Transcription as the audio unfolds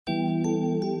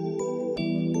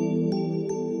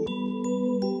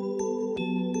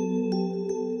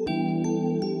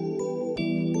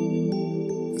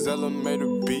Zella made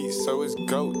a beat, so it's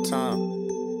GOAT time.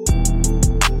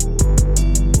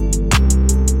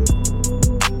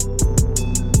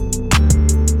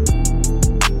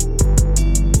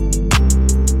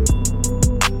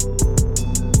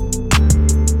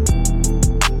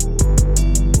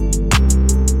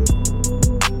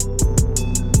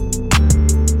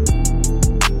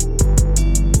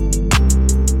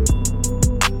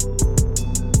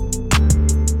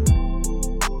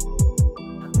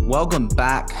 Welcome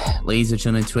back, ladies and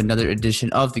gentlemen, to another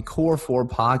edition of the Core 4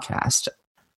 Podcast,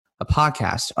 a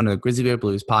podcast under the Grizzly Bear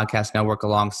Blues Podcast Network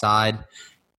alongside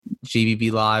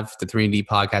GBB Live, the 3&D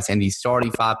Podcast, and the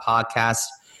Starting 5 Podcast.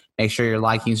 Make sure you're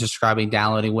liking, subscribing,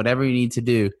 downloading, whatever you need to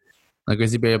do on the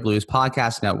Grizzly Bear Blues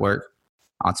Podcast Network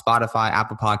on Spotify,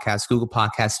 Apple Podcasts, Google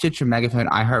Podcasts, Stitcher, Megaphone,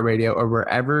 iHeartRadio, or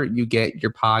wherever you get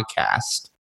your podcast.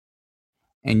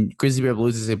 And Grizzly Bear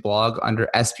Blues is a blog under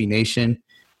SB Nation.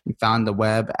 You found the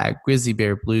web at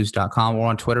grizzlybearblues.com or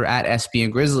on Twitter at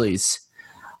SBNGrizzlies.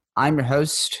 I'm your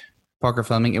host, Parker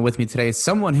Fleming, and with me today is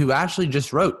someone who actually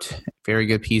just wrote a very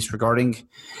good piece regarding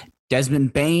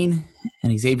Desmond Bane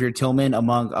and Xavier Tillman,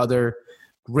 among other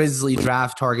Grizzly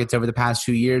draft targets over the past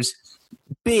 2 years.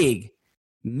 Big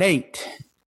Nate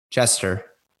Chester.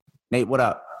 Nate, what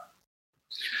up?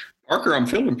 Parker, I'm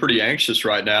feeling pretty anxious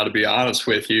right now, to be honest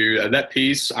with you. That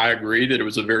piece, I agree that it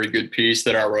was a very good piece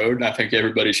that I wrote, and I think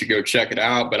everybody should go check it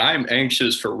out. But I'm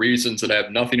anxious for reasons that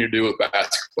have nothing to do with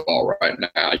basketball right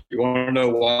now. You want to know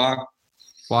why?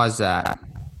 Why is that?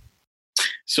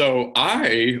 So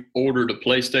I ordered a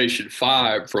PlayStation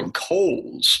 5 from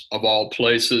Kohl's, of all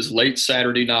places, late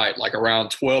Saturday night, like around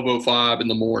 12:05 in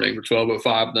the morning or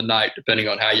 12:05 in the night, depending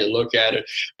on how you look at it.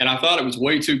 And I thought it was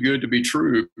way too good to be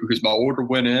true because my order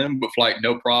went in with like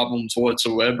no problems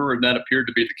whatsoever. And that appeared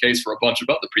to be the case for a bunch of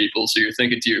other people. So you're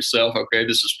thinking to yourself, okay,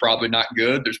 this is probably not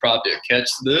good. There's probably a catch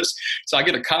to this. So I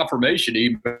get a confirmation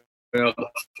email the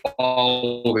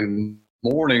following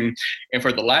morning, and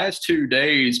for the last 2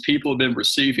 days, people have been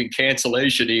receiving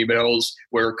cancellation emails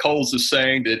where Kohl's is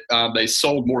saying that they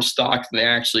sold more stock than they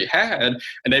actually had,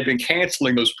 and they've been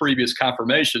canceling those previous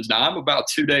confirmations. Now, I'm about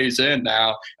 2 days in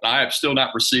now, and I have still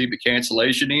not received a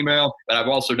cancellation email, but I've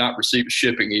also not received a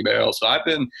shipping email. So I've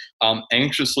been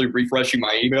anxiously refreshing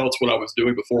my email. It's what I was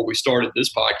doing before we started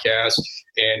this podcast,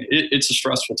 and it's a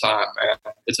stressful time,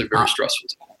 man. It's a very stressful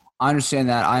time. I understand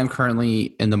that. I am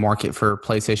currently in the market for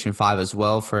PlayStation 5 as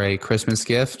well for a Christmas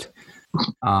gift.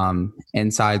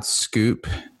 Inside scoop,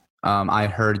 I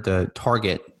heard the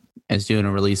Target is doing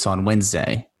a release on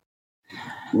Wednesday.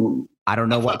 I don't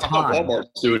know what time. I thought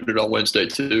Walmart's doing it on Wednesday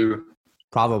too.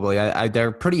 Probably.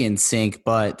 They're pretty in sync,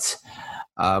 but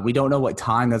we don't know what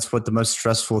time. That's what the most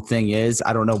stressful thing is.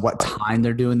 I don't know what time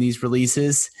they're doing these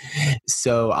releases.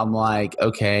 So I'm like,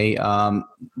 okay,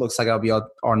 looks like I'll be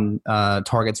on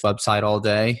Target's website all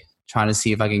day trying to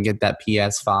see if I can get that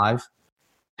PS5.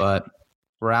 But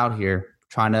we're out here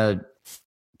trying to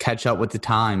catch up with the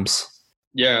times.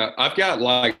 Yeah, I've got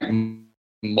like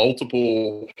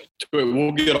multiple –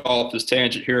 we'll get off this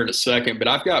tangent here in a second, but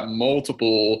I've got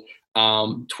multiple –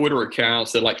 Twitter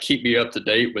accounts that like keep me up to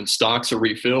date when stocks are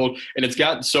refilled, and it's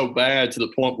gotten so bad to the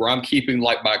point where I'm keeping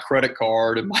like my credit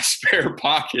card in my spare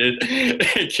pocket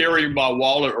and carrying my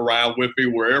wallet around with me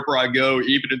wherever I go,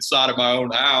 even inside of my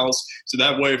own house. So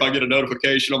that way, if I get a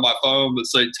notification on my phone that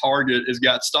say Target has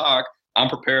got stock, I'm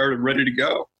prepared and ready to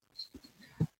go.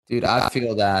 Dude, I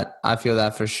feel that. I feel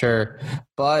that for sure.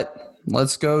 But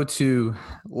let's go to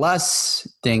less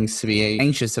things to be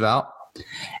anxious about.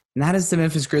 And that is the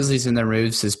Memphis Grizzlies and their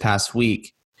moves this past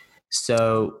week.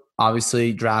 So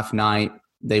obviously draft night,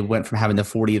 they went from having the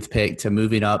 40th pick to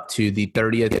moving up to the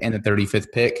 30th and the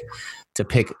 35th pick to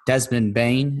pick Desmond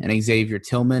Bane and Xavier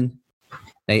Tillman.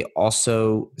 They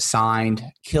also signed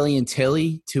Killian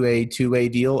Tilly to a two-way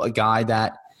deal, a guy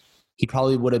that he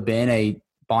probably would have been a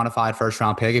bona fide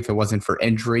first-round pick if it wasn't for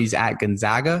injuries at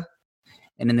Gonzaga.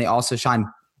 And then they also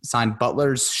signed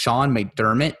Butler's Sean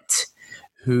McDermott,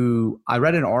 who I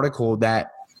read an article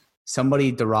that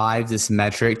somebody derived this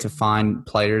metric to find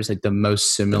players like the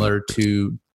most similar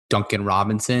to Duncan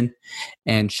Robinson.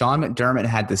 And Sean McDermott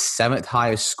had the 7th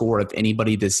highest score of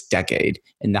anybody this decade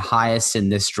and the highest in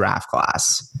this draft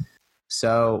class.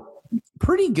 So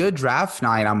pretty good draft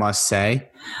night, I must say.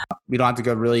 We don't have to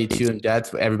go really too in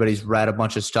depth. Everybody's read a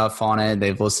bunch of stuff on it.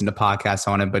 They've listened to podcasts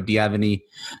on it. But do you have any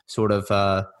sort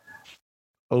of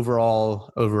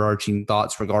overall overarching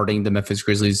thoughts regarding the Memphis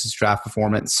Grizzlies' draft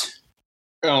performance?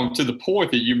 To the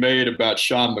point that you made about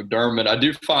Sean McDermott, I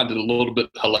do find it a little bit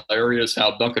hilarious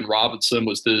how Duncan Robinson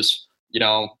was this,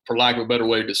 for lack of a better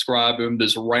way to describe him,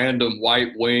 this random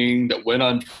white wing that went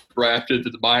undrafted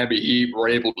that the Miami Heat were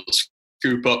able to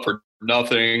Coop up for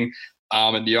nothing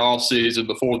in the offseason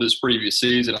before this previous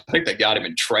season. I think they got him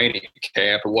in training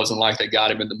camp. It wasn't like they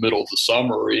got him in the middle of the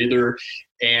summer either.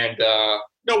 And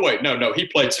no, he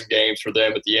played some games for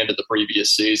them at the end of the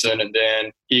previous season, and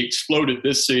then he exploded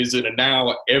this season, and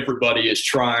now everybody is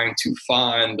trying to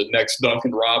find the next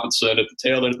Duncan Robinson at the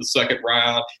tail end of the second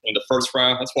round. In the first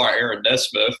round, that's why Aaron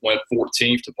Nesmith went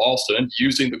 14th to Boston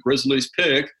using the Grizzlies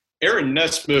pick. Aaron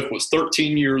Nesmith was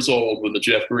 13 years old when the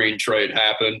Jeff Green trade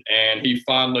happened, and he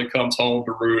finally comes home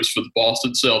to roost for the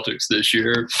Boston Celtics this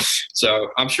year. So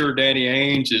I'm sure Danny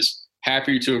Ainge is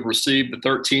happy to have received the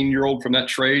 13-year-old from that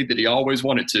trade that he always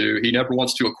wanted to. He never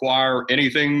wants to acquire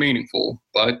anything meaningful,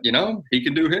 but, he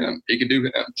can do him.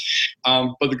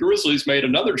 But the Grizzlies made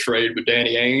another trade with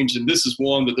Danny Ainge, and this is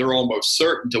one that they're almost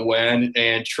certain to win,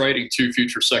 and trading 2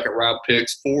 future second-round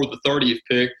picks for the 30th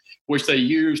pick, which they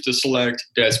used to select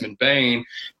Desmond Bane.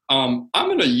 I'm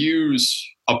going to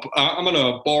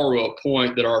borrow a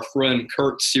point that our friend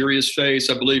Kurt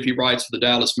Seriousface, I believe he writes for the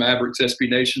Dallas Mavericks SB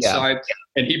Nation site,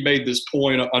 and he made this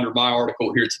point under my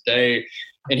article here today.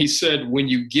 And he said, when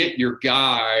you get your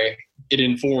guy, it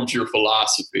informs your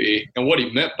philosophy. And what he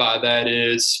meant by that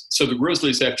is, so the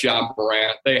Grizzlies have Ja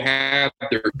Morant. They have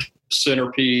their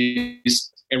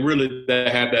centerpiece, and really they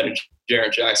have that in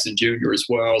Jaren Jackson Jr. as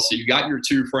well. So you got your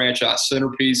 2 franchise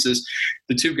centerpieces,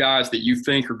 the 2 guys that you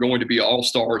think are going to be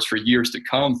all-stars for years to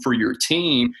come for your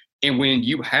team. And when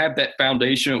you have that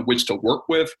foundation in which to work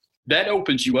with, that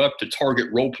opens you up to target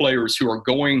role players who are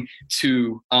going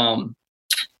to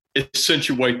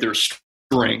accentuate their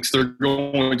strengths. They're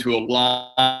going to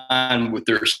align with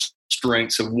their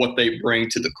strengths of what they bring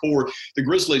to the court. The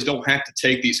Grizzlies don't have to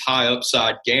take these high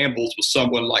upside gambles with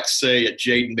someone like, say, a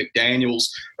Jaden McDaniels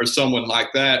or someone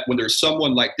like that. When there's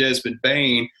someone like Desmond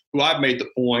Bane, who I've made the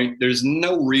point, there's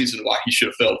no reason why he should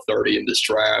have fell 30 in this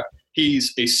draft.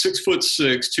 He's a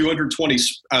 6'6",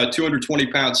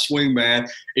 220-pound swingman,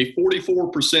 a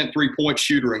 44% three-point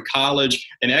shooter in college,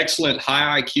 an excellent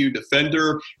high IQ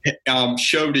defender,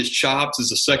 showed his chops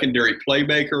as a secondary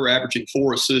playmaker, averaging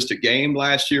 4 assists a game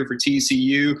last year for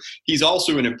TCU. He's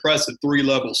also an impressive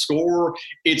 3-level scorer.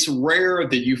 It's rare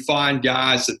that you find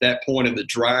guys at that point in the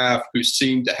draft who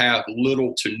seem to have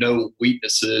little to no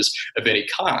weaknesses of any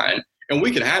kind. And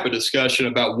we can have a discussion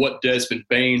about what Desmond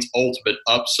Bane's ultimate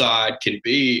upside can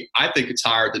be. I think it's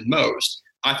higher than most.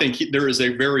 I think there is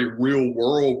a very real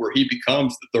world where he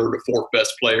becomes the 3rd or 4th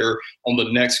best player on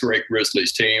the next great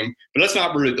Grizzlies team. But that's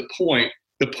not really the point.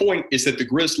 The point is that the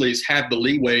Grizzlies have the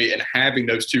leeway in having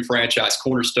those 2 franchise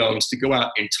cornerstones to go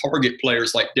out and target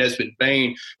players like Desmond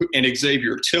Bane and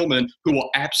Xavier Tillman, who will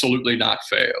absolutely not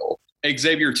fail.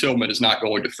 Xavier Tillman is not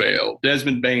going to fail.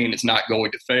 Desmond Bane is not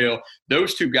going to fail.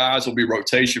 Those 2 guys will be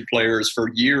rotation players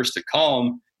for years to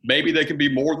come. Maybe they can be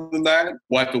more than that.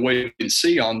 We'll have to wait and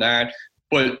see on that.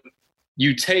 But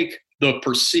you take the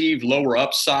perceived lower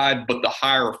upside but the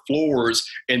higher floors,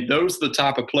 and those are the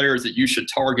type of players that you should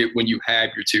target when you have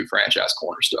your 2 franchise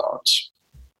cornerstones.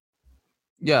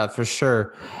 Yeah, for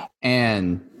sure.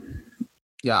 And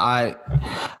yeah, I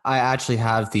actually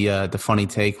have the funny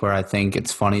take where I think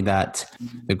it's funny that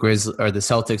the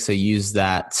Celtics, they used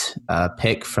that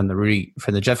pick from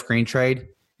the Jeff Green trade,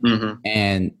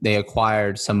 and they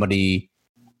acquired somebody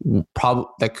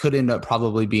that could end up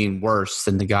probably being worse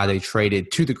than the guy they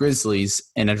traded to the Grizzlies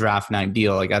in a draft night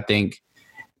deal. Like, I think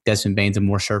Desmond Bane's a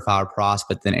more surefire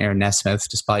prospect than Aaron Nesmith,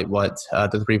 despite what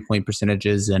the 3-point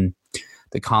percentages and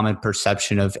the common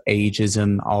perception of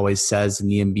ageism always says in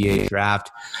the NBA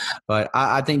draft. But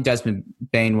I think Desmond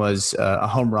Bane was a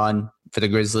home run for the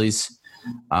Grizzlies.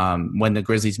 When the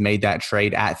Grizzlies made that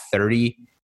trade at 30,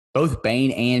 both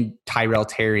Bane and Tyrell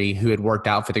Terry, who had worked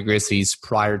out for the Grizzlies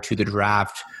prior to the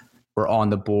draft, were on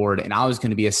the board. And I was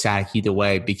going to be ecstatic either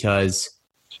way, because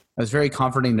it was very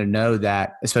comforting to know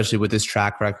that, especially with this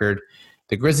track record,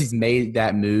 the Grizzlies made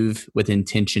that move with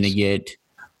intention to get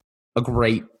a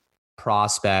great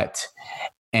prospect,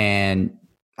 and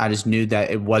I just knew that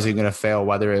it wasn't going to fail,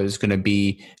 whether it was going to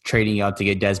be trading up to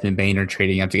get Desmond Bane or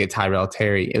trading up to get Tyrell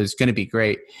Terry. It was going to be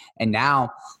great. And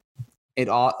now it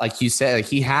all, like you said, like,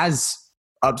 he has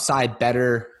upside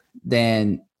better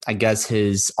than, I guess,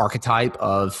 his archetype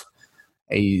of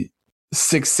a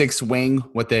 6'6" wing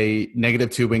with a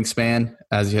 -2 wingspan,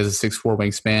 as he has a 6'4"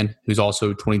 wingspan, who's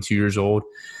also 22 years old,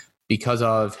 because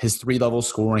of his 3-level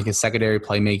scoring, his secondary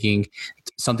playmaking,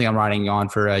 something I'm writing on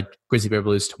for Grizzly Bear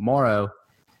Blues tomorrow.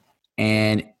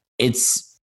 And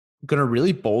it's going to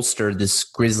really bolster this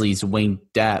Grizzlies wing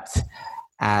depth,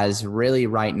 as really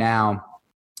right now,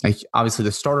 like, obviously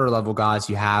the starter level guys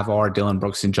you have are Dillon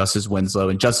Brooks and Justice Winslow.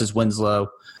 And Justice Winslow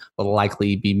will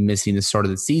likely be missing the start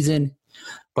of the season.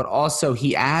 but also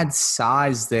he adds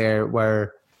size there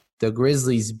where the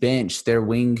Grizzlies bench, their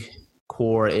wing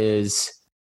core is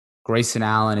Grayson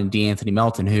Allen and DeAnthony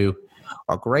Melton, who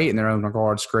are great in their own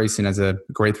regards. Grayson as a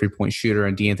great three-point shooter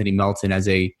and DeAnthony Melton as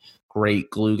a great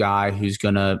glue guy who's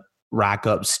going to rack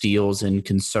up steals and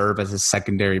can serve as a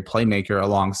secondary playmaker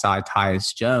alongside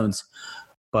Tyus Jones.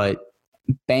 But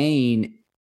Bane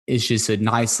is just a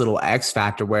nice little X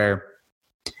factor where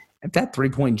if that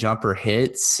three-point jumper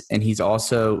hits and he's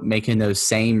also making those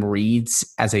same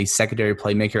reads as a secondary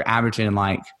playmaker, averaging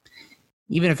like,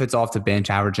 even if it's off the bench,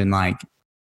 averaging like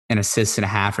an assist and a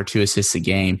half or 2 assists a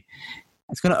game,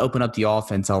 it's going to open up the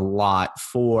offense a lot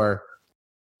for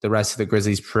the rest of the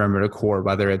Grizzlies perimeter core,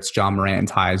 whether it's John Morant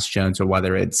and Tyus Jones or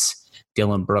whether it's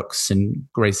Dylan Brooks and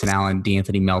Grayson Allen,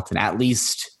 DeAnthony Melton, at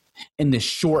least in the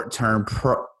short term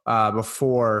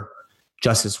before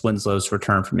Justice Winslow's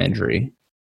return from injury.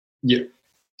 Yeah.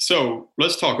 So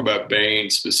let's talk about Bane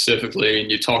specifically,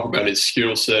 and you talk about his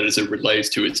skill set as it relates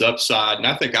to his upside. And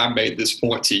I think I made this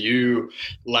point to you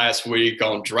last week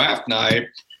on draft night.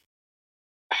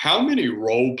 How many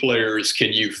role players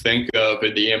can you think of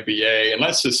in the NBA? And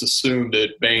let's just assume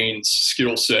that Bane's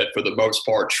skill set for the most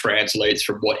part translates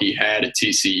from what he had at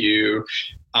TCU.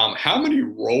 How many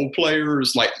role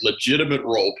players, like legitimate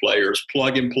role players,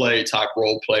 plug and play type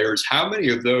role players, how many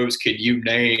of those can you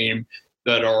name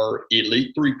that are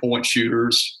elite three-point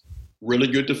shooters, really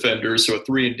good defenders, so a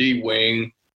 3-and-D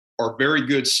wing, are very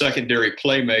good secondary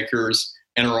playmakers,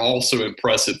 and are also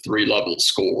impressive three-level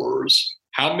scorers?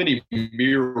 How many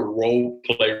mere role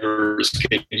players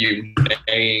can you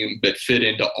name that fit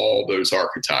into all those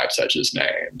archetypes I just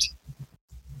named?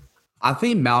 I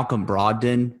think Malcolm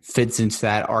Brogdon fits into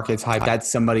that archetype.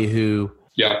 That's somebody who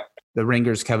the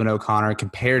Ringer's Kevin O'Connor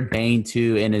compared Bane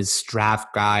to in his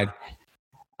draft guide,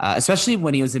 especially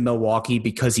when he was in Milwaukee,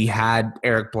 because he had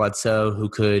Eric Bledsoe,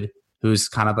 who's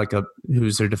kind of like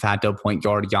who's their de facto point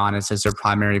guard, Giannis as their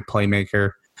primary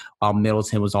playmaker, while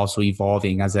Middleton was also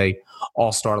evolving as a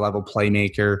all-star level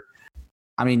playmaker.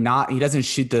 I mean, he doesn't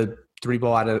shoot the three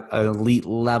ball at an elite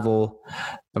level.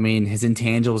 I mean, his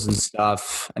intangibles and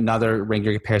stuff. Another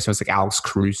Ringer comparison was like Alex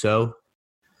Caruso.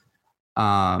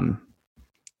 And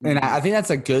I think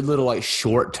that's a good little like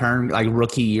short term, like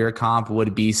rookie year comp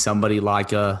would be somebody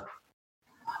like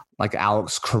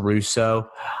Alex Caruso.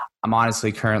 I'm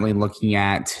honestly currently looking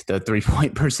at the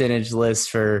 3-point percentage list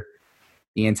for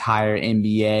the entire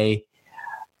NBA.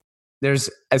 There's,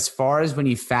 as far as when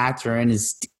you factor in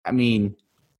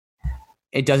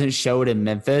it doesn't show it in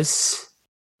Memphis,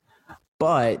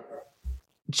 but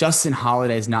Justin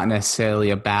Holiday is not necessarily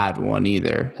a bad one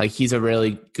either. Like, he's a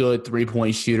really good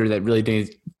 3-point shooter that really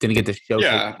didn't get to show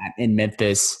that in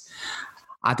Memphis.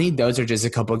 I think those are just a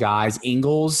couple guys.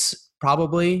 Ingles,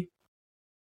 probably.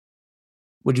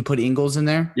 Would you put Ingles in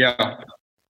there? Yeah.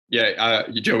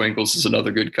 Joe Ingles is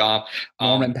another good comp.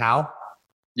 Norman Powell?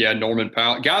 Yeah, Norman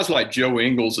Powell. Guys like Joe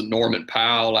Ingles and Norman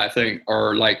Powell, I think,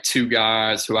 are like two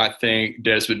guys who I think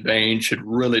Desmond Bane should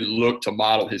really look to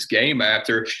model his game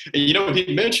after. And,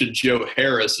 he mentioned Joe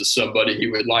Harris as somebody he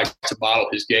would like to model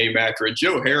his game after. And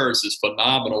Joe Harris is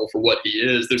phenomenal for what he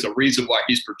is. There's a reason why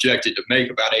he's projected to make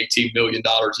about $18 million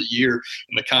a year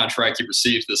in the contract he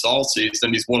receives this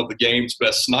offseason. He's one of the game's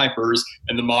best snipers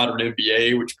in the modern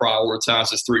NBA, which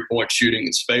prioritizes three-point shooting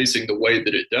and spacing the way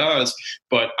that it does.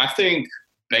 But I think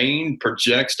Bane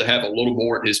projects to have a little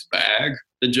more in his bag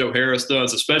than Joe Harris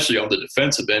does, especially on the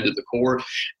defensive end of the court.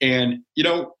 And,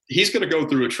 he's going to go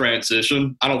through a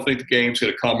transition. I don't think the game's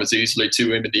going to come as easily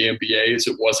to him in the NBA as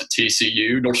it was at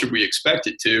TCU, nor should we expect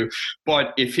it to.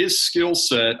 But if his skill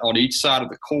set on each side of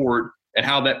the court and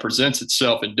how that presents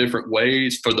itself in different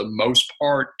ways, for the most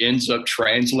part, ends up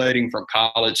translating from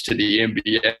college to the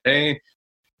NBA,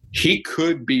 he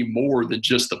could be more than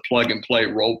just the plug-and-play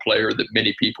role player that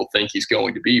many people think he's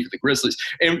going to be for the Grizzlies.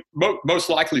 And most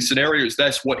likely scenarios,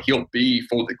 that's what he'll be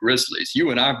for the Grizzlies.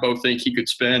 You and I both think he could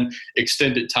spend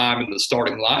extended time in the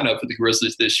starting lineup for the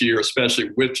Grizzlies this year,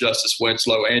 especially with Justice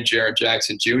Winslow and Jaren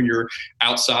Jackson Jr.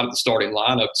 outside of the starting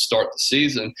lineup to start the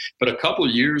season. But a couple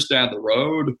of years down the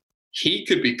road, he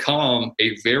could become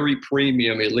a very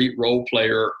premium elite role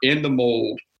player in the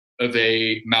mold of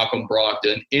a Malcolm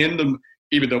Brogdon,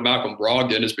 even though Malcolm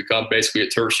Brogdon has become basically a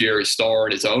tertiary star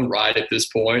in his own right at this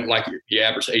point, like he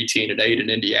averaged 18 and 8 in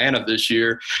Indiana this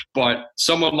year. But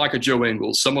someone like a Joe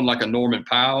Ingles, someone like a Norman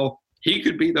Powell, he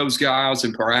could be those guys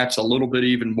and perhaps a little bit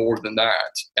even more than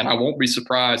that. And I won't be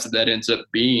surprised if that ends up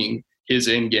being his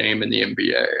end game in the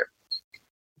NBA.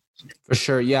 For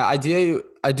sure. Yeah, I do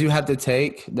have to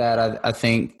take that. I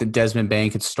think that Desmond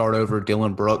Bane could start over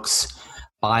Dylan Brooks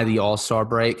by the All-Star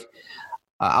break.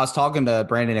 I was talking to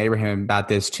Brandon Abraham about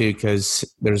this too, because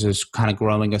there's this kind of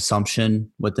growing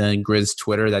assumption within Grizz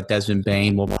Twitter that Desmond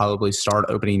Bane will probably start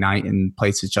opening night in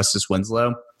place of Justice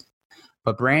Winslow.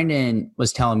 But Brandon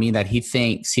was telling me that he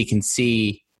thinks he can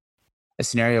see a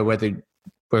scenario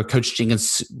where Coach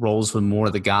Jenkins rolls with more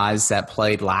of the guys that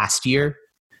played last year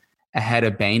ahead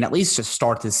of Bane, at least to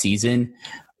start the season,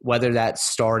 whether that's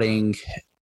starting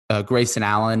Grayson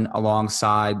Allen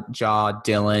alongside Ja,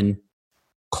 Dylan,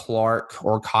 Clark,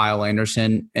 or Kyle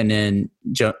Anderson, and then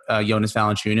Jonas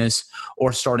Valanciunas,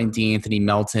 or starting DeAnthony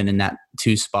Melton in that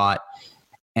 2 spot.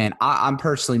 And I'm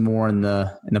personally more in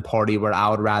the party where I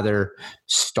would rather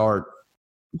start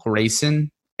Grayson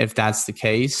if that's the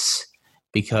case,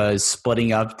 because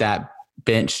splitting up that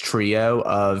bench trio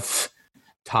of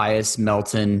Tyus,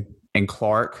 Melton, and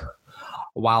Clark,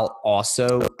 while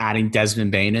also adding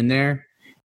Desmond Bane in there,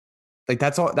 like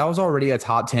that was already a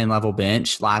top 10 level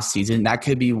bench last season. That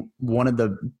could be one of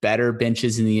the better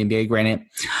benches in the NBA. Granted,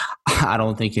 I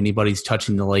don't think anybody's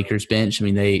touching the Lakers bench. I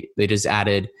mean, they just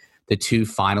added the 2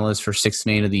 finalists for 6th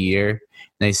man of the year. And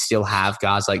they still have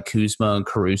guys like Kuzma and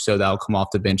Caruso that will come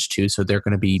off the bench too, so they're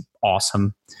going to be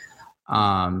awesome.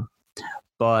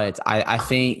 But I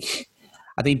think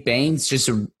Bane's just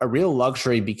a real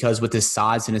luxury, because with his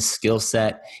size and his skill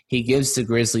set, he gives the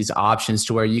Grizzlies options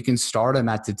to where you can start him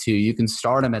at the 2, you can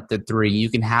start him at the 3, you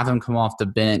can have him come off the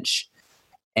bench,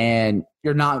 and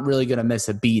you're not really going to miss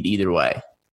a beat either way.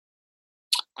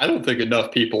 I don't think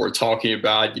enough people are talking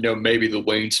about, maybe the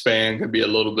wingspan could be a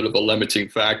little bit of a limiting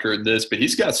factor in this, but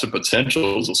he's got some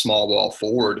potential as a small ball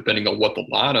forward, depending on what the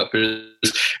lineup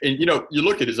is. And, you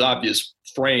look at his obvious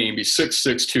frame, he's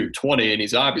 6'6", 220, and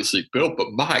he's obviously built,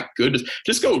 but my goodness,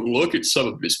 just go look at some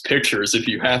of his pictures if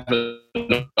you haven't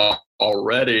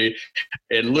already,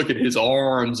 and look at his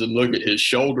arms and look at his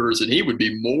shoulders, and he would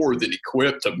be more than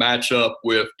equipped to match up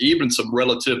with even some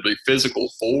relatively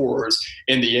physical fours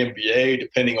in the NBA,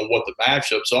 depending on what the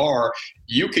matchups are.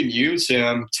 You can use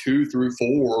him 2 through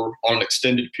 4 on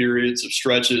extended periods of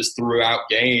stretches throughout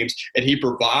games, and he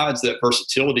provides that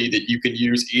versatility that you can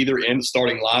use either in the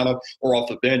starting lineup or off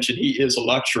the bench, and he is a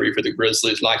luxury for the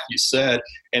Grizzlies, like you said,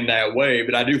 in that way.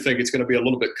 But I do think it's going to be a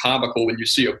little bit comical when you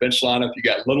see a bench lineup. You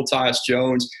got little Tyus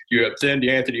Jones, you have thin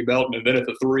DeAnthony Melton, and then at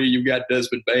the 3, you've got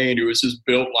Desmond Bane, who is just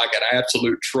built like an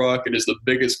absolute truck and is the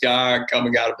biggest guy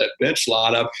coming out of that bench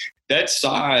lineup. That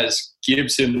size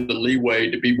gives him the leeway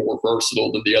to be more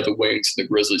versatile than the other wings in the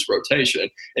Grizzlies rotation.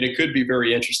 And it could be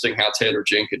very interesting how Taylor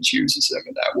Jenkins uses him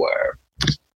in that way.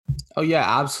 Oh,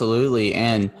 yeah, absolutely.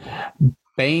 And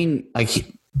Bane, like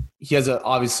he has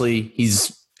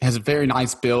has a very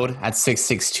nice build at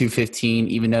 6'6", 215,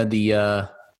 even though the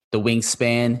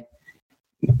wingspan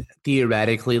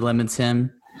theoretically limits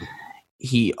him.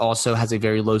 He also has a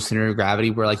very low center of gravity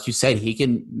where, like you said, he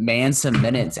can man some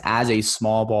minutes as a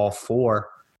small ball 4.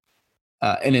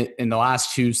 In the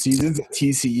last 2 seasons at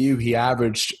TCU, he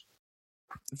averaged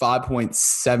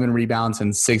 5.7 rebounds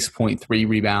and 6.3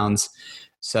 rebounds.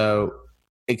 So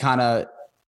it kind of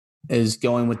is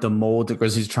going with the mold that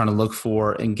Grizzlies are trying to look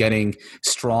for and getting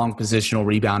strong positional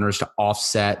rebounders to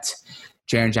offset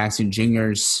Jaren Jackson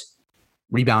Jr.'s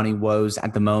rebounding woes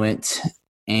at the moment.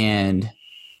 And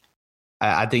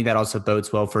I think that also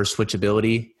bodes well for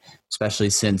switchability,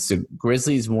 especially since the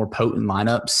Grizzlies' more potent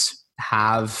lineups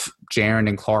have Jaren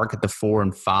and Clark at the 4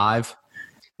 and 5,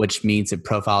 which means it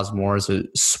profiles more as a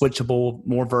switchable,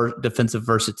 more defensive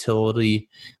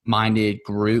versatility-minded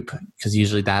group, because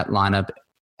usually that lineup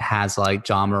has like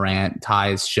John Morant,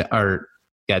 Tyus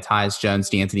Jones,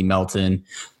 DeAnthony Melton,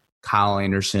 Kyle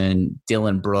Anderson,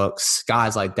 Dylan Brooks,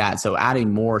 guys like that. So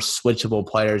adding more switchable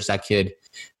players that could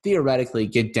theoretically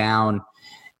get down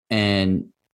and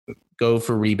go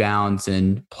for rebounds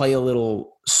and play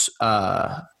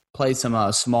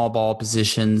some small ball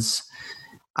positions,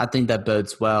 I think that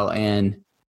bodes well. And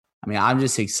I mean, I'm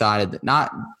just excited that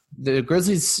not the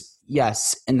Grizzlies,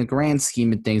 yes, in the grand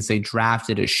scheme of things, they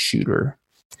drafted a shooter,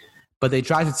 but they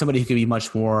drafted somebody who could be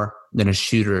much more than a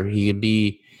shooter. He could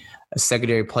be a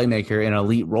secondary playmaker and an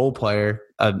elite role player.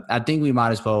 I think we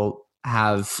might as well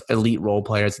have elite role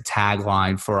player as a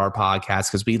tagline for our podcast,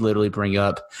 because we literally bring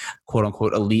up quote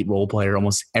unquote elite role player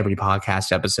almost every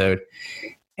podcast episode.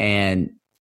 And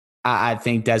I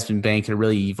think Desmond Bane can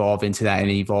really evolve into that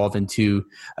and evolve into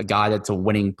a guy that's a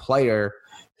winning player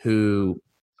who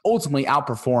ultimately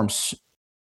outperforms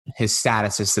his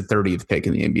status as the 30th pick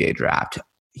in the NBA draft.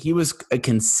 He was a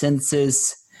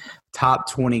consensus top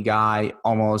 20 guy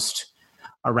almost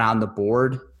around the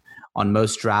board on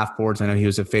most draft boards. I know he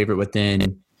was a favorite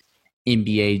within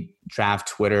NBA draft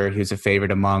Twitter. He was a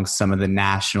favorite among some of the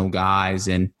national guys.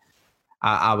 And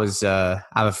I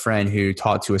have a friend who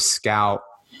talked to a scout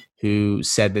who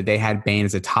said that they had Bane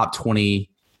as a top 20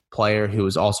 player who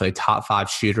was also a top 5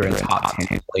 shooter and top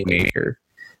 10 playmaker.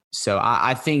 So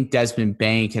I think Desmond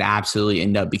Bane can absolutely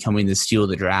end up becoming the steal of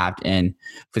the draft. And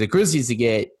for the Grizzlies to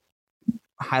get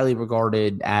highly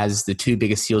regarded as the 2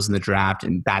 biggest steals in the draft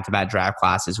and back-to-back draft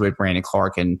classes with Brandon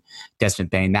Clark and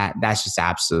Desmond Bane, that's just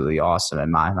absolutely awesome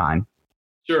in my mind.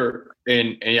 Sure.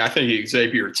 And I think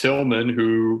Xavier Tillman,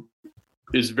 who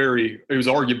was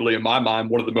arguably, in my mind,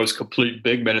 one of the most complete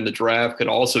big men in the draft, could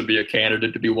also be a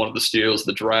candidate to be one of the steals of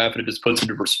the draft. And it just puts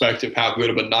into perspective how good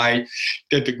of a night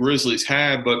that the Grizzlies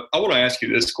had. But I want to ask you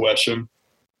this question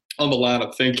on the line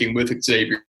of thinking with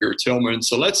Xavier Tillman.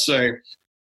 So let's say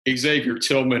Xavier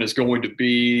Tillman is going to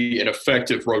be an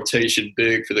effective rotation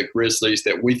big for the Grizzlies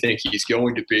that we think he's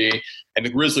going to be. And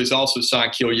the Grizzlies also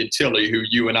signed Killian Tilly, who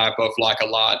you and I both like a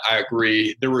lot. I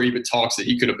agree. There were even talks that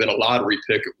he could have been a lottery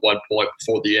pick at one point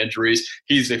before the injuries.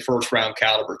 He's a first-round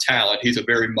caliber talent. He's a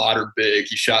very modern big.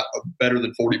 He shot better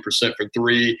than 40% from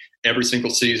 3 every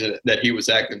single season that he was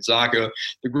at Gonzaga.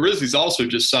 The Grizzlies also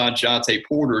just signed Jontay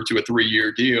Porter to a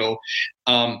 3-year deal.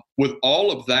 With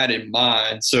all of that in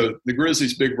mind, so the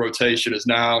Grizzlies' big rotation is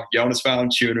now Jonas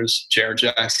Valanciunas, Jaren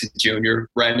Jackson Jr.,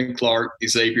 Brandon Clark,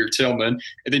 Xavier Tillman,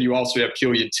 and then you also have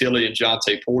Killian Tilly and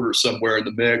Jontay Porter somewhere in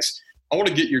the mix. I want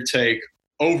to get your take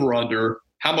over under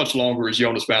how much longer is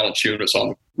Jonas Valanciunas on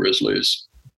the Grizzlies?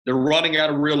 They're running out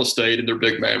of real estate in their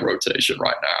big man rotation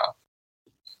right now.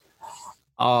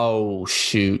 Oh,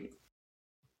 shoot.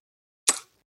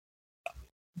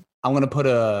 I'm going to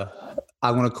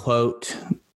quote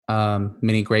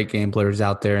many great game players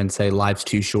out there and say life's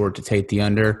too short to take the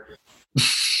under.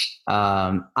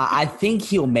 I think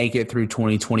he'll make it through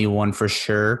 2021 for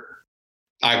sure.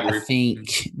 I agree. I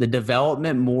think the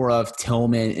development more of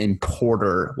Tillman and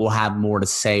Porter will have more to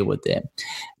say with it.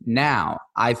 Now,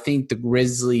 I think the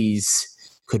Grizzlies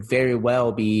could very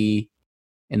well be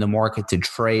in the market to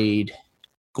trade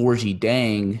Gorgui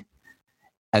Dieng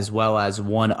as well as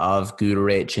one of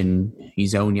Guduric and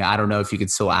Hezonja. I don't know if you could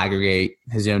still aggregate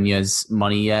Hezonja's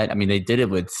money yet. I mean, they did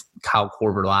it with Kyle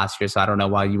Korver last year, so I don't know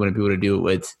why you wouldn't be able to do it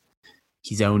with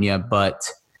Hezonja, but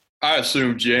I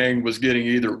assumed Dieng was getting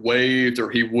either waived or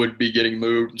he would be getting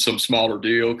moved in some smaller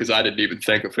deal because I didn't even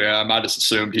think of him. I just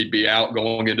assumed he'd be out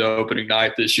going into opening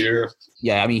night this year.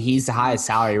 Yeah, I mean, he's the highest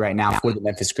salary right now for the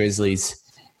Memphis Grizzlies.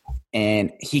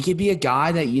 And he could be a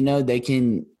guy that, they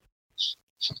can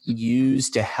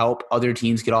use to help other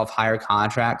teams get off higher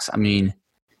contracts. I mean,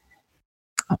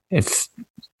 if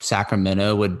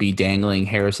Sacramento would be dangling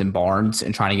Harrison Barnes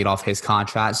and trying to get off his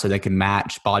contract so they can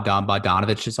match Bogdan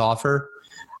Bogdanovic's offer,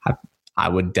 I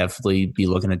would definitely be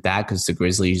looking at that because the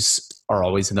Grizzlies are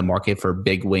always in the market for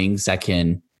big wings that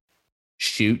can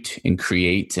shoot and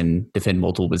create and defend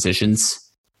multiple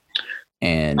positions.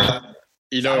 And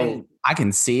I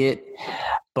can see it,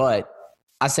 but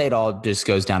I say it all just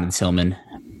goes down to Tillman.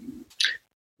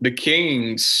 The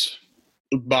Kings,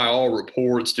 by all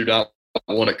reports, do not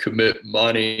want to commit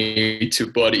money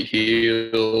to Buddy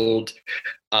Hield,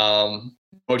 Bojan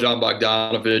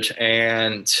Bogdanovic,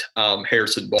 and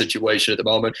Harrison Barnes situation at the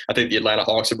moment. I think the Atlanta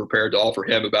Hawks are prepared to offer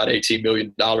him about $18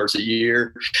 million a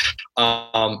year.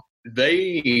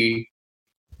 They,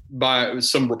 by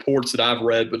some reports that I've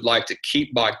read, would like to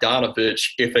keep Bogdanovic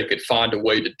if they could find a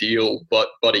way to deal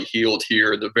Buddy Hield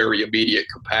here in the very immediate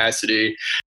capacity.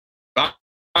 If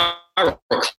I were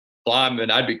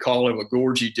Kleiman, I'd be calling with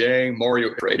Gorgui Dieng,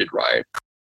 Mario traded, right?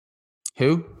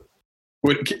 Who?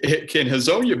 Can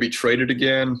Hezonja be traded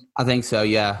again? I think so,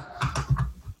 yeah.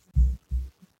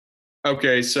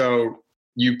 Okay, so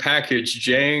you package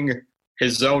Dieng,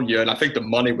 Hezonja, and I think the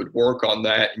money would work on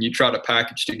that, and you try to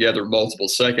package together multiple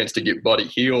seconds to get Buddy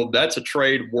Hield. That's a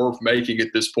trade worth making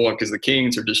at this point because the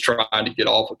Kings are just trying to get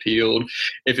off of Hield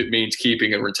if it means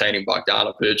keeping and retaining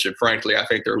Bogdanovic. And frankly, I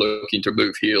think they're looking to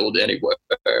move Hield anyway.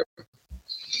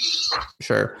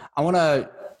 Sure. I want to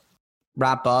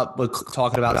wrap up with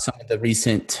talking about some of the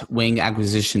recent wing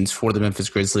acquisitions for the Memphis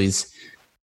Grizzlies.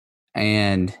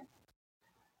 And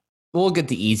we'll get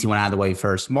the easy one out of the way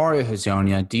first. Mario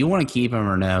Hezonja, do you want to keep him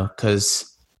or no?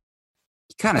 Because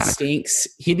he kind of stinks.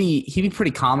 He'd be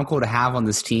pretty comical to have on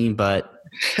this team, but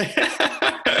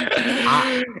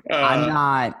I'm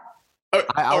not.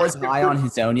 I was high on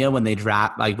Hezonja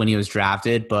when when he was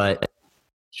drafted, but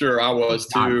sure, I was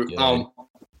too.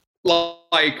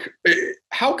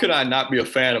 How could I not be a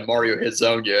fan of Mario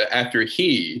Hezonja after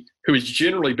he, who has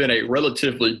generally been a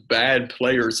relatively bad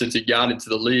player since he got into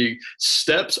the league,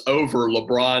 steps over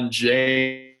LeBron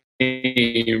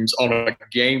James on a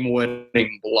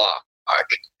game-winning block?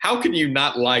 How can you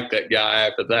not like that guy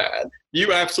after that?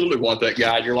 You absolutely want that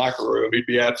guy in your locker room. He'd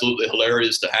be absolutely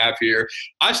hilarious to have here.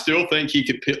 I still think he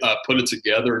could put it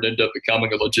together and end up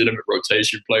becoming a legitimate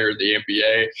rotation player in the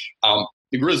NBA.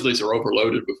 The Grizzlies are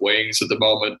overloaded with wings at the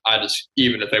moment.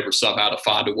 Even if they were somehow to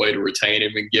find a way to retain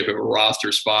him and give him a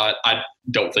roster spot, I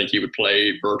don't think he would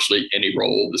play virtually any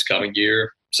role this coming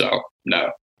year. So,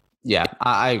 no. Yeah,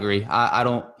 I agree. I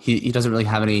don't. He doesn't really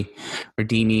have any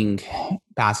redeeming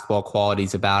basketball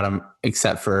qualities about him,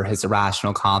 except for his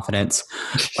irrational confidence.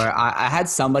 Or I had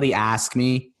somebody ask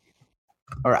me,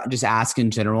 or just ask in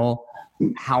general,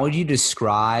 how would you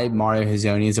describe Mario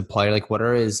Hezonja as a player? Like, what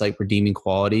are his redeeming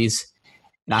qualities?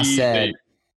 And I said,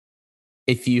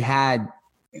 if you had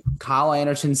Kyle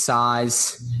Anderson's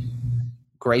size,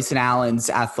 Grayson Allen's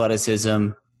athleticism,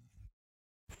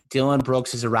 Dillon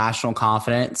Brooks' irrational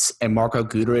confidence, and Marko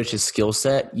Guduric's skill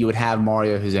set, you would have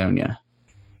Mario Hezonja.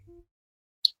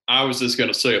 I was just going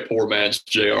to say a poor man's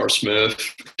J.R.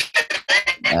 Smith.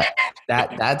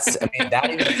 That's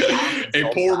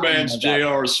a poor man's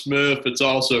J.R. Smith. It's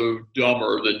also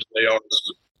dumber than J.R.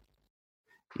 Smith.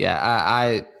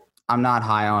 Yeah, I'm not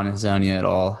high on Hezonja at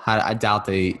all. I doubt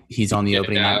that he's on the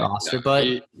opening night roster.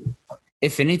 But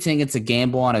if anything, it's a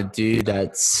gamble on a dude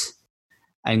that's –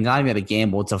 and not even a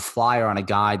gamble, it's a flyer on a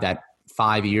guy that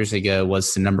 5 years ago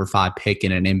was the number 5 pick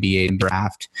in an NBA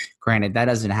draft. Granted, that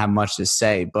doesn't have much to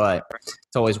say, but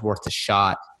it's always worth a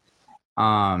shot.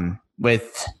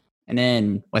 With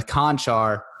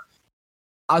Konchar,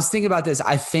 I was thinking about this.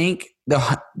 I think the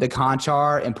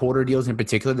Konchar and Porter deals in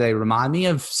particular, they remind me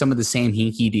of some of the Sam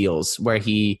Hinkie deals where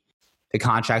the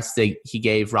contracts that he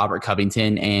gave Robert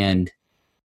Covington and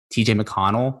TJ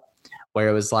McConnell, where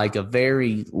it was like a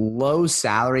very low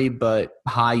salary but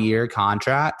high year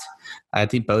contract. I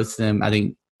think both of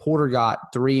them, Porter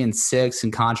got 3 and 6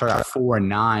 and Konchar got 4 and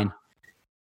 9.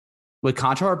 With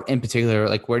Konchar in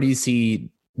particular, where do you see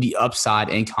the upside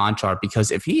in Konchar?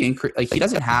 Because if he he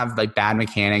doesn't have bad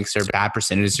mechanics or bad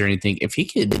percentages or anything, if he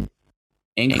could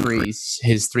increase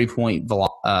his 3-point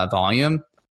volume,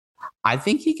 I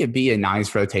think he could be a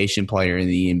nice rotation player in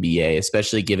the NBA,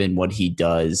 especially given what he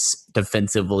does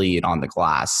defensively and on the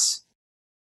glass.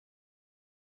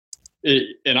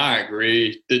 And I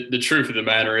agree. The truth of the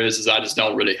matter is I just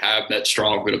don't really have that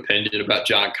strong of an opinion about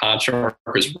John Konchar,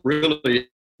 because really,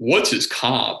 what's his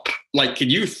comp? Can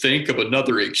you think of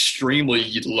another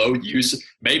extremely low usage?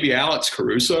 Maybe Alex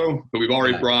Caruso, who we've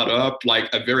already brought up,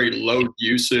 a very low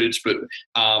usage but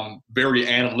very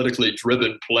analytically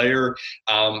driven player.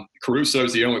 Caruso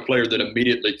is the only player that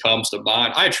immediately comes to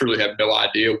mind. I truly have no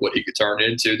idea what he could turn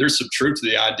into. There's some truth to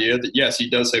the idea that, yes, he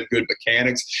does have good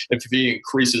mechanics. If he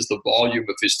increases the volume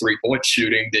of his three-point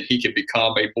shooting, then he can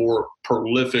become a more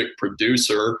prolific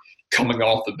producer coming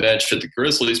off the bench for the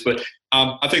Grizzlies. But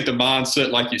I think the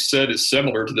mindset, like you said, is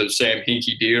similar to those Sam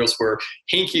Hinkie deals, where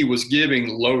Hinkie was giving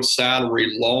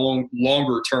low-salary,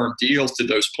 longer-term deals to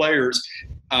those players.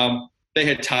 They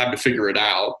had time to figure it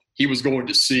out. He was going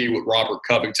to see what Robert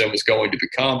Covington was going to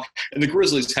become. And the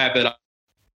Grizzlies have that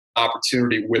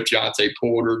opportunity with Jontay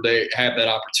Porter. They have that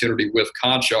opportunity with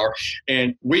Konchar.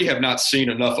 And we have not seen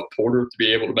enough of Porter to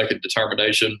be able to make a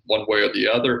determination one way or the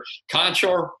other.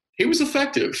 Konchar, he was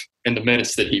effective in the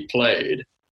minutes that he played.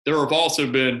 There have also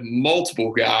been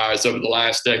multiple guys over the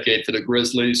last decade for the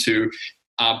Grizzlies who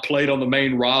played on the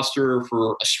main roster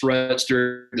for a stretch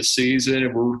during the season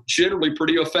and were generally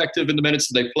pretty effective in the minutes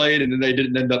that they played, and then they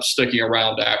didn't end up sticking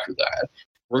around after that.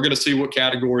 We're going to see what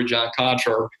category John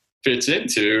Konchar fits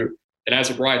into, and as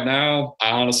of right now,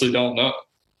 I honestly don't know.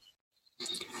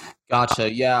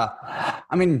 Gotcha. Yeah.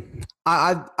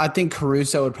 I think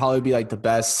Caruso would probably be the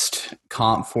best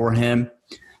comp for him.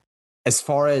 As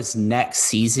far as next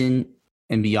season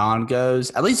and beyond goes,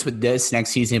 at least with this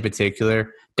next season in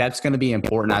particular, depth's going to be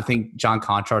important. I think John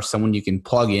Konchar is someone you can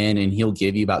plug in and he'll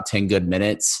give you about 10 good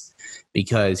minutes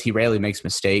because he rarely makes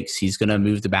mistakes. He's going to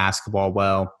move the basketball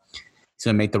well. He's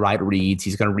going to make the right reads.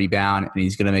 He's going to rebound, and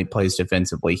he's going to make plays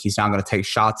defensively. He's not going to take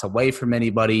shots away from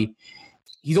anybody.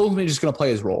 He's ultimately just going to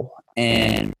play his role.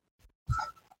 And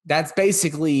that's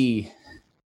basically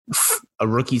a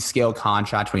rookie scale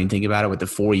contract when you think about it with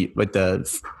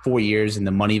the 4 years and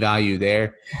the money value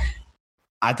there.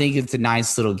 I think it's a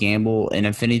nice little gamble. And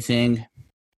if anything,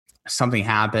 something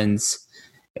happens,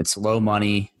 it's low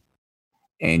money,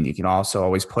 and you can also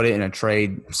always put it in a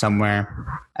trade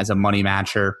somewhere as a money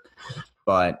matcher.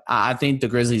 But I think the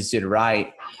Grizzlies did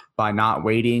right by not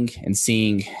waiting and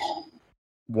seeing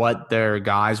what their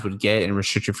guys would get in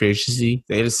restricted free agency.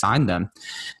 They just signed them.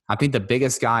 I think the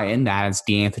biggest guy in that is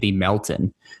DeAnthony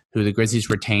Melton, who the Grizzlies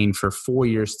retained for 4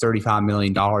 years, $35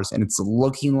 million. And it's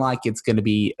looking like it's going to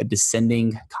be a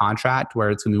descending contract where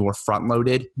it's going to be more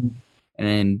front-loaded and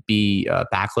then be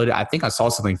backloaded. I think I saw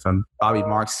something from Bobby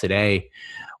Marks today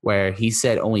where he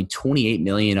said only $28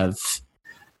 million of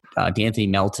D'Anthony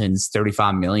Melton's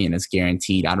 $35 million is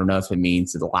guaranteed. I don't know if it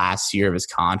means that the last year of his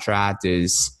contract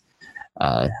is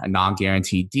a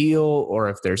non-guaranteed deal, or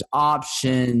if there's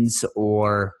options,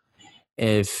 or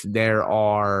if there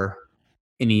are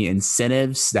any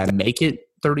incentives that make it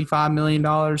 $35 million.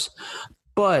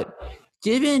 But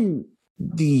given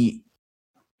the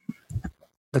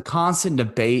constant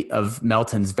debate of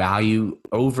Melton's value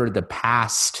over the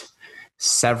past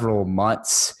several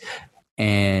months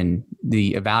and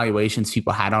the evaluations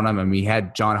people had on him, and we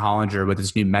had John Hollinger with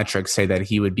his new metrics say that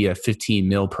he would be a 15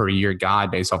 mil per year guy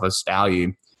based off his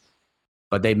value.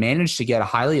 But they managed to get a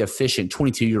highly efficient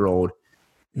 22-year-old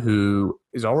who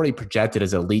is already projected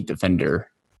as an elite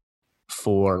defender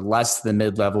for less than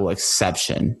mid-level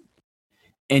exception.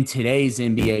 In today's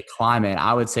NBA climate,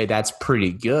 I would say that's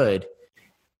pretty good.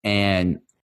 And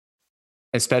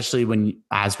especially when,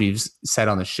 as we've said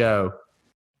on the show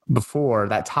before,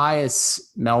 that Tyus,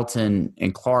 Melton,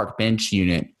 and Clark bench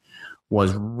unit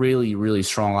was really, really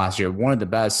strong last year. One of the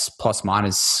best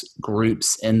plus-minus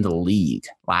groups in the league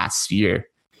last year.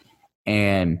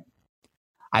 And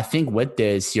I think with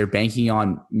this, you're banking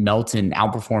on Melton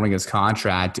outperforming his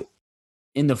contract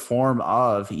in the form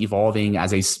of evolving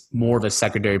as a more of a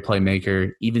secondary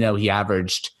playmaker, even though he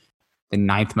averaged the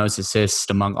 9th most assists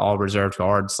among all reserve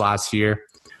guards last year,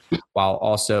 while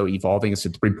also evolving as a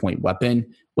three-point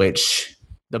weapon, which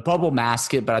the bubble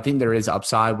masked it, but I think there is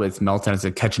upside with Melton as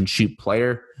a catch-and-shoot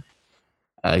player.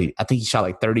 I think he shot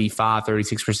like 35,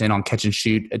 36% on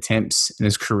catch-and-shoot attempts in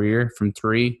his career from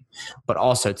three. But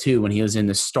also, too, when he was in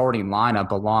the starting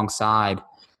lineup alongside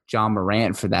John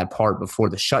Morant for that part before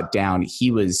the shutdown,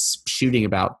 he was shooting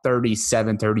about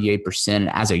 37,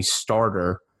 38% as a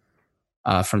starter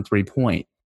from three-point.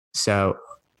 So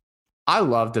I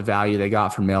love the value they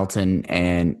got from Melton,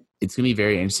 and it's going to be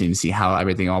very interesting to see how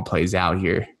everything all plays out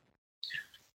here.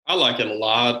 I like it a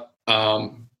lot.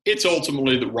 It's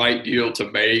ultimately the right deal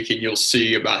to make, and you'll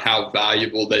see about how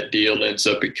valuable that deal ends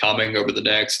up becoming over the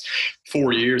next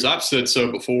 4 years. I've said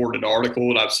so before in an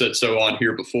article, and I've said so on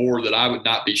here before, that I would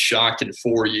not be shocked in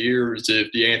 4 years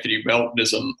if D'Anthony Melton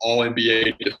is an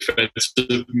All-NBA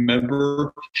defensive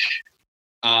member.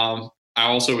 I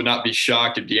also would not be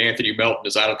shocked if D'Anthony Melton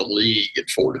is out of the league in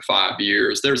 4 to 5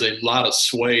 years. There's a lot of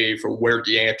sway for where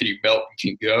D'Anthony Melton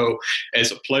can go as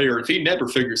a player. If he never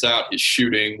figures out his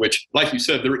shooting, which, like you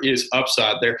said, there is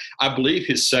upside there. I believe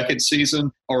his second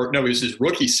season, it was his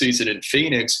rookie season in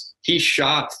Phoenix, he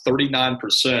shot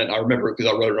 39%. I remember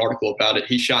because I wrote an article about it.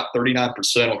 He shot 39%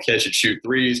 on catch and shoot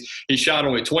threes. He shot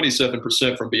only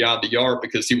 27% from beyond the arc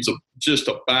because he was just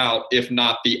about, if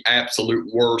not the absolute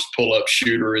worst pull-up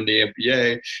shooter in the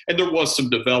NBA. And there was some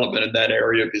development in that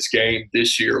area of his game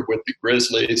this year with the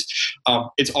Grizzlies.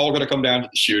 It's all going to come down to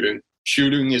the shooting.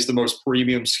 Shooting is the most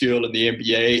premium skill in the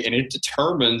NBA, and it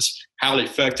determines how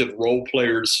effective role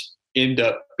players end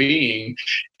up being.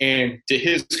 And to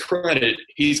his credit,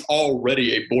 he's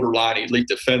already a borderline elite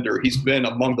defender. He's been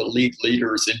among the league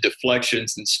leaders in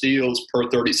deflections and steals per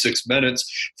 36 minutes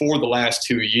for the last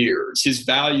 2 years. His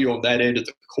value on that end of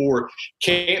the court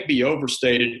can't be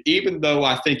overstated, even though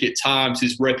I think at times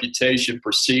his reputation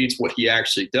precedes what he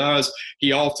actually does.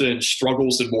 He often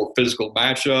struggles in more physical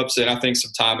matchups, and I think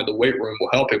some time in the weight room will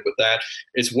help him with that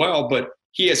as well. But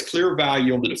he has clear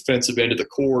value on the defensive end of the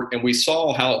court, and we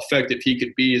saw how effective he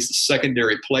could be as a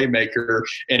secondary playmaker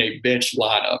in a bench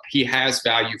lineup. He has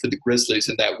value for the Grizzlies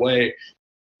in that way.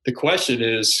 The question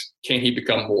is, can he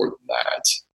become more than that?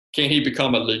 Can he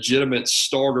become a legitimate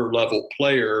starter-level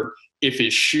player if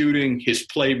his shooting, his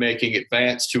playmaking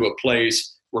advance to a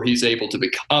place where he's able to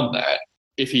become that?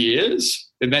 If he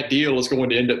is, then that deal is going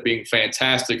to end up being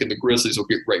fantastic, and the Grizzlies will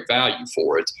get great value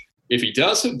for it. If he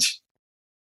doesn't,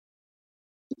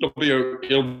 it'll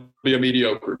be a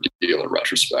mediocre deal in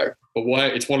retrospect. But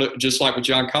just like with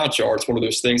John Conchar, it's one of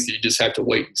those things that you just have to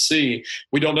wait and see.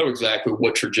 We don't know exactly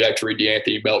what trajectory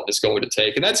D'Anthony Melton is going to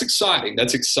take, and that's exciting.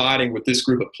 That's exciting with this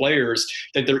group of players,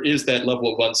 that there is that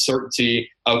level of uncertainty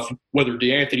of whether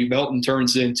D'Anthony Melton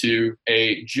turns into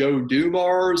a Joe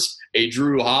Dumars, a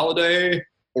Drew Holiday,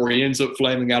 or he ends up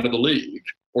flaming out of the league,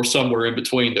 or somewhere in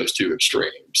between those two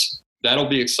extremes. That'll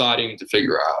be exciting to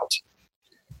figure out.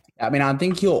 I mean, I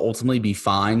think he'll ultimately be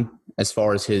fine as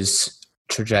far as his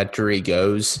trajectory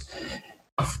goes.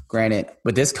 Granted,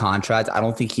 with this contract, I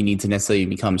don't think he needs to necessarily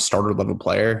become a starter-level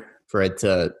player for it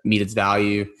to meet its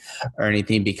value or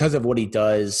anything because of what he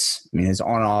does. I mean, his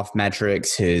on and off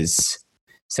metrics, his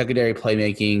secondary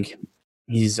playmaking,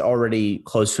 he's already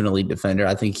close to an elite defender.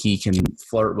 I think he can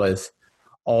flirt with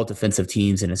all defensive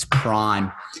teams in his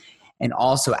prime. And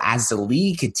also, as the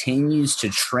league continues to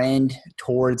trend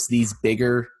towards these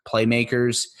bigger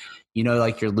playmakers, you know,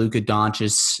 like your Luka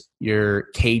Doncic, your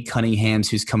Cade Cunninghams,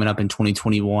 who's coming up in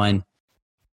 2021,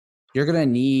 you're going to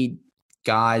need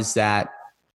guys that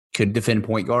could defend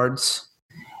point guards.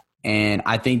 And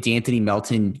I think D'Anthony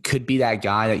Melton could be that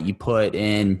guy that you put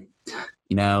in,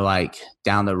 you know, like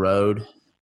down the road.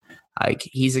 Like,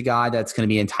 he's a guy that's going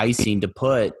to be enticing to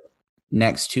put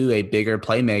next to a bigger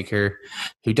playmaker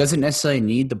who doesn't necessarily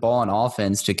need the ball on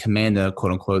offense to command the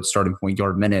quote-unquote starting point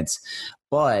guard minutes,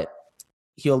 but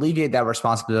he'll alleviate that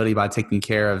responsibility by taking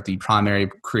care of the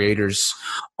primary creators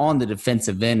on the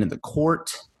defensive end of the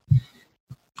court.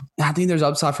 I think there's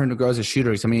upside for him to grow as a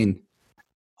shooter. I mean,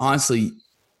 honestly,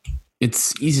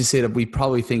 it's easy to say that we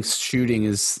probably think shooting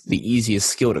is the easiest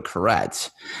skill to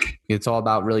correct. It's all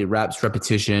about really reps,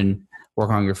 repetition,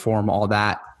 working on your form, all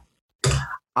that.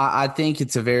 I think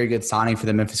it's a very good signing for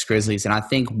the Memphis Grizzlies. And I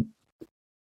think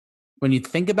when you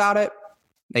think about it,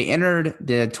 they entered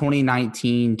the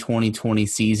 2019-2020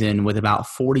 season with about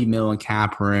 $40 million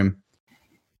cap room.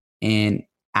 And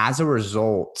as a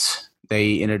result,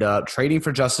 they ended up trading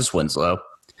for Justice Winslow,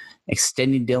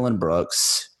 extending Dillon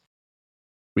Brooks,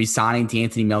 re-signing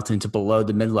D'Anthony Melton to below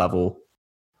the mid-level,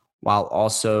 while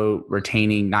also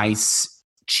retaining nice,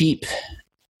 cheap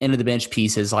end-of-the-bench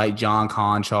pieces like John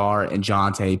Conchar and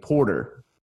Jonte Porter.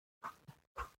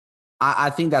 I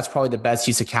think that's probably the best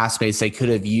use of cap space they could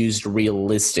have used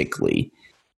realistically,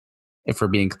 if we're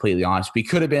being completely honest. We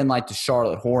could have been like the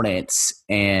Charlotte Hornets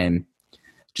and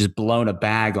just blown a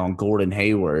bag on Gordon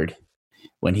Hayward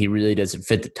when he really doesn't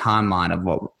fit the timeline of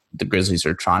what the Grizzlies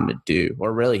are trying to do.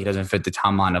 Or really, he doesn't fit the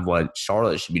timeline of what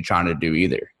Charlotte should be trying to do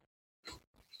either.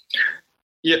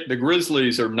 Yeah, the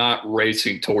Grizzlies are not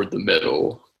racing toward the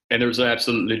middle. And there's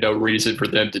absolutely no reason for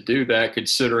them to do that,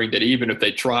 considering that even if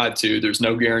they tried to, there's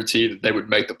no guarantee that they would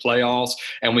make the playoffs.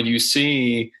 And when you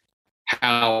see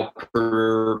how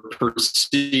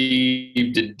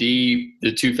perceived and deep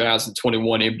the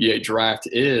 2021 NBA draft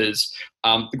is,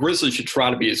 the Grizzlies should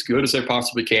try to be as good as they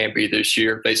possibly can be this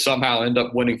year. If they somehow end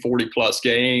up winning 40-plus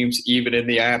games, even in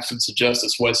the absence of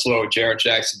Justice Winslow and Jaren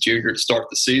Jackson Jr. to start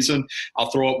the season, I'll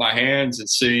throw up my hands and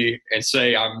say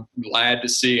I'm glad to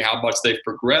see how much they've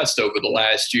progressed over the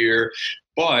last year.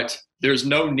 But there's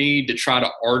no need to try to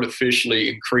artificially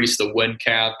increase the win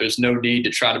count. There's no need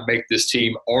to try to make this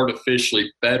team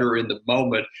artificially better in the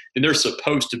moment than they're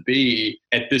supposed to be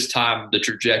at this time of the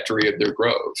trajectory of their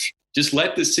growth. Just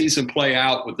let this season play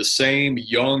out with the same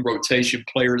young rotation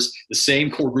players, the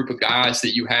same core group of guys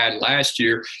that you had last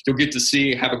year. You'll get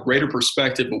to have a greater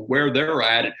perspective of where they're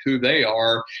at and who they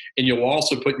are, and you'll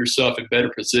also put yourself in better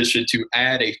position to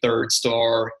add a third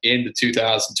star in the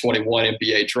 2021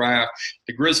 NBA draft.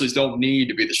 The Grizzlies don't need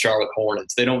to be the Charlotte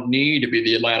Hornets. They don't need to be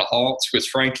the Atlanta Hawks because,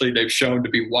 frankly, they've shown to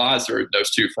be wiser in those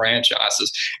two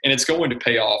franchises, and it's going to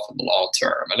pay off in the long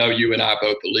term. I know you and I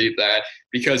both believe that,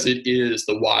 because it is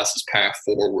the wisest path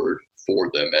forward for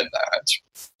them in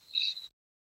that.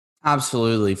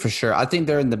 Absolutely, for sure. I think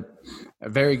they're in a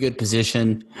very good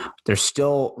position. They're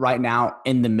still right now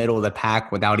in the middle of the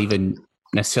pack without even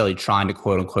necessarily trying to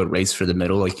quote-unquote race for the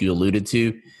middle like you alluded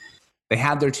to. They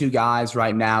have their two guys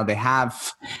right now. They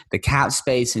have the cap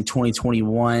space in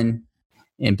 2021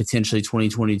 and potentially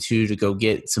 2022 to go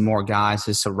get some more guys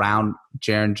to surround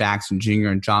Jaren Jackson Jr.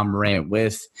 and John Morant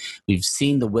with. We've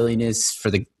seen the willingness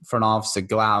for the front office to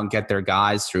go out and get their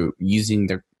guys through using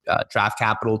their draft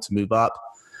capital to move up,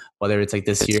 whether it's like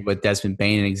this year with Desmond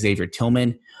Bane and Xavier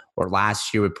Tillman or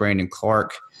last year with Brandon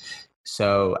Clark.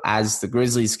 So as the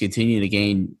Grizzlies continue to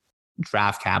gain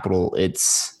draft capital,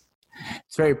 it's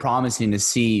very promising to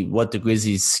see what the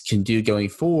Grizzlies can do going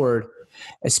forward,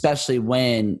 especially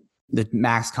when the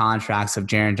max contracts of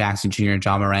Jaren Jackson Jr. and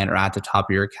John Morant are at the top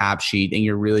of your cap sheet and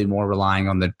you're really more relying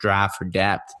on the draft for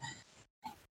depth.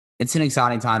 It's an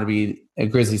exciting time to be a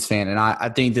Grizzlies fan. And I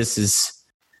think this is,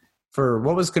 for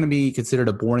what was going to be considered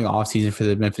a boring offseason for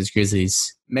the Memphis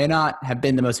Grizzlies, may not have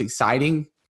been the most exciting,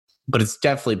 but it's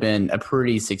definitely been a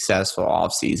pretty successful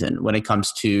offseason when it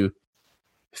comes to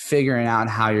figuring out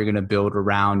how you're going to build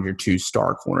around your two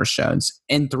star cornerstones,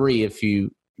 and three if you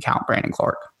count Brandon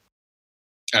Clark.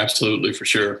 Absolutely, for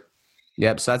sure.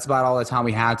 Yep, so that's about all the time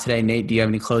we have today. Nate, do you have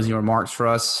any closing remarks for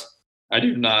us? I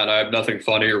do not. I have nothing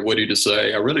funny or witty to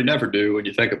say. I really never do when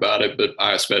you think about it, but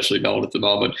I especially don't at the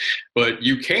moment. But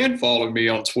you can follow me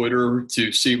on Twitter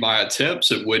to see my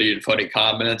attempts at witty and funny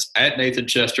comments at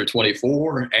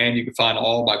NathanChester24, and you can find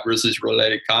all my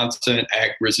Grizzlies-related content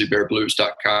at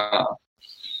GrizzlyBearBlues.com.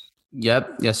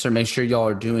 Yep. Yes, sir. Make sure y'all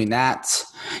are doing that.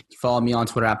 Follow me on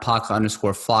Twitter at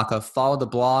Paca_Flocka. Follow the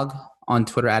blog on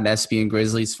Twitter at SB and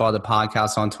Grizzlies. Follow the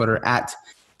podcast on Twitter at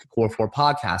Core 4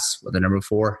 Podcasts with the number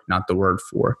 4, not the word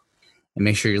 4. And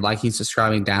make sure you're liking,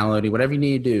 subscribing, downloading, whatever you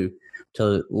need to do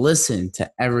to listen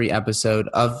to every episode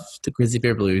of the Grizzly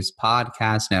Bear Blues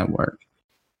Podcast Network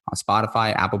on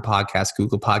Spotify, Apple Podcasts,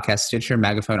 Google Podcasts, Stitcher,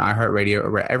 Megaphone, iHeartRadio,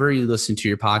 or wherever you listen to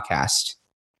your podcast.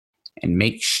 And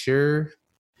make sure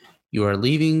you are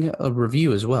leaving a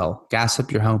review as well. Gas up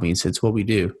your homies. It's what we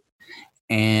do.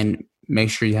 And make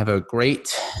sure you have a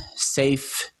great,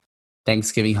 safe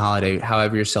Thanksgiving holiday,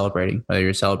 however you're celebrating, whether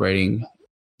you're celebrating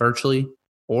virtually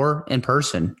or in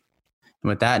person. And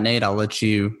with that, Nate, I'll let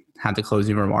you have the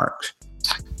closing remarks.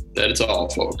 That is all,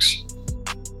 folks.